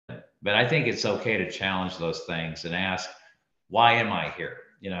But I think it's okay to challenge those things and ask, why am I here?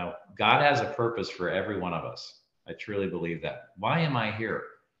 You know, God has a purpose for every one of us. I truly believe that. Why am I here?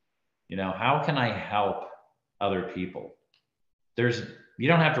 You know, how can I help other people? You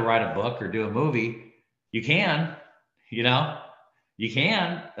don't have to write a book or do a movie. You can, you know, you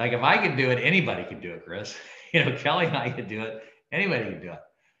can. Like if I could do it, anybody could do it, Chris. You know, Kelly and I could do it. Anybody can do it.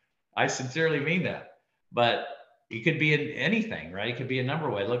 I sincerely mean that. But it could be in anything, right? It could be a number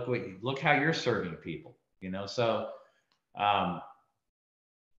of ways. Look how you're serving people, you know. So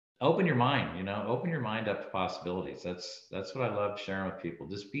open your mind, you know, open your mind up to possibilities. That's what I love sharing with people.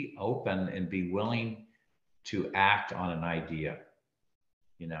 Just be open and be willing to act on an idea,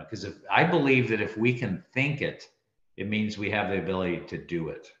 you know, because if I believe that if we can think it, it means we have the ability to do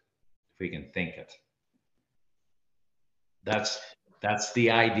it. If we can think it. That's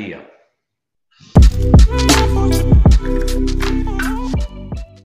the idea.